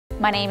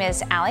My name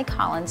is Allie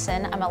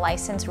Collinson. I'm a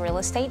licensed real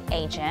estate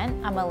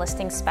agent. I'm a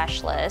listing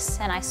specialist,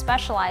 and I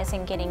specialize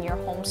in getting your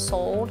home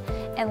sold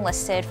and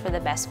listed for the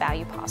best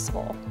value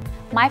possible.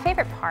 My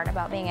favorite part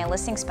about being a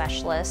listing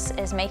specialist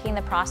is making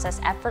the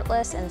process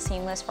effortless and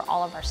seamless for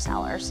all of our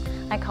sellers.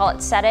 I call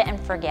it set it and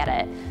forget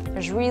it.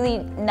 There's really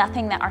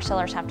nothing that our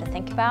sellers have to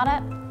think about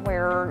it.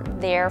 We're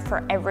there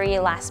for every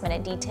last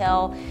minute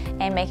detail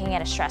and making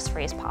it as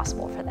stress-free as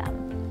possible for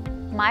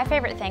them. My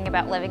favorite thing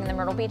about living in the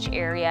Myrtle Beach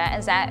area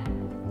is that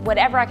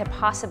whatever I could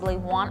possibly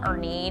want or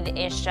need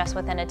is just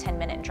within a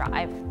 10-minute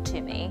drive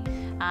to me.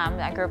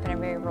 I grew up in a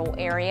very rural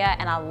area,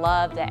 and I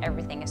love that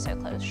everything is so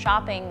close.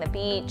 Shopping, the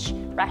beach,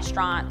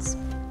 restaurants,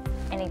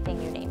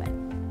 anything, you name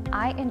it.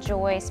 I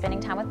enjoy spending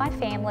time with my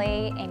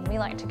family, and we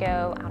like to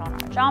go out on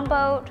our john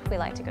boat. We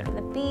like to go to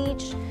the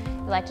beach.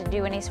 We like to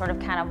do any sort of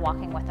kind of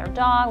walking with our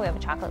dog. We have a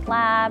chocolate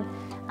lab,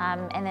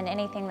 and then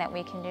anything that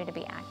we can do to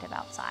be active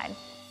outside.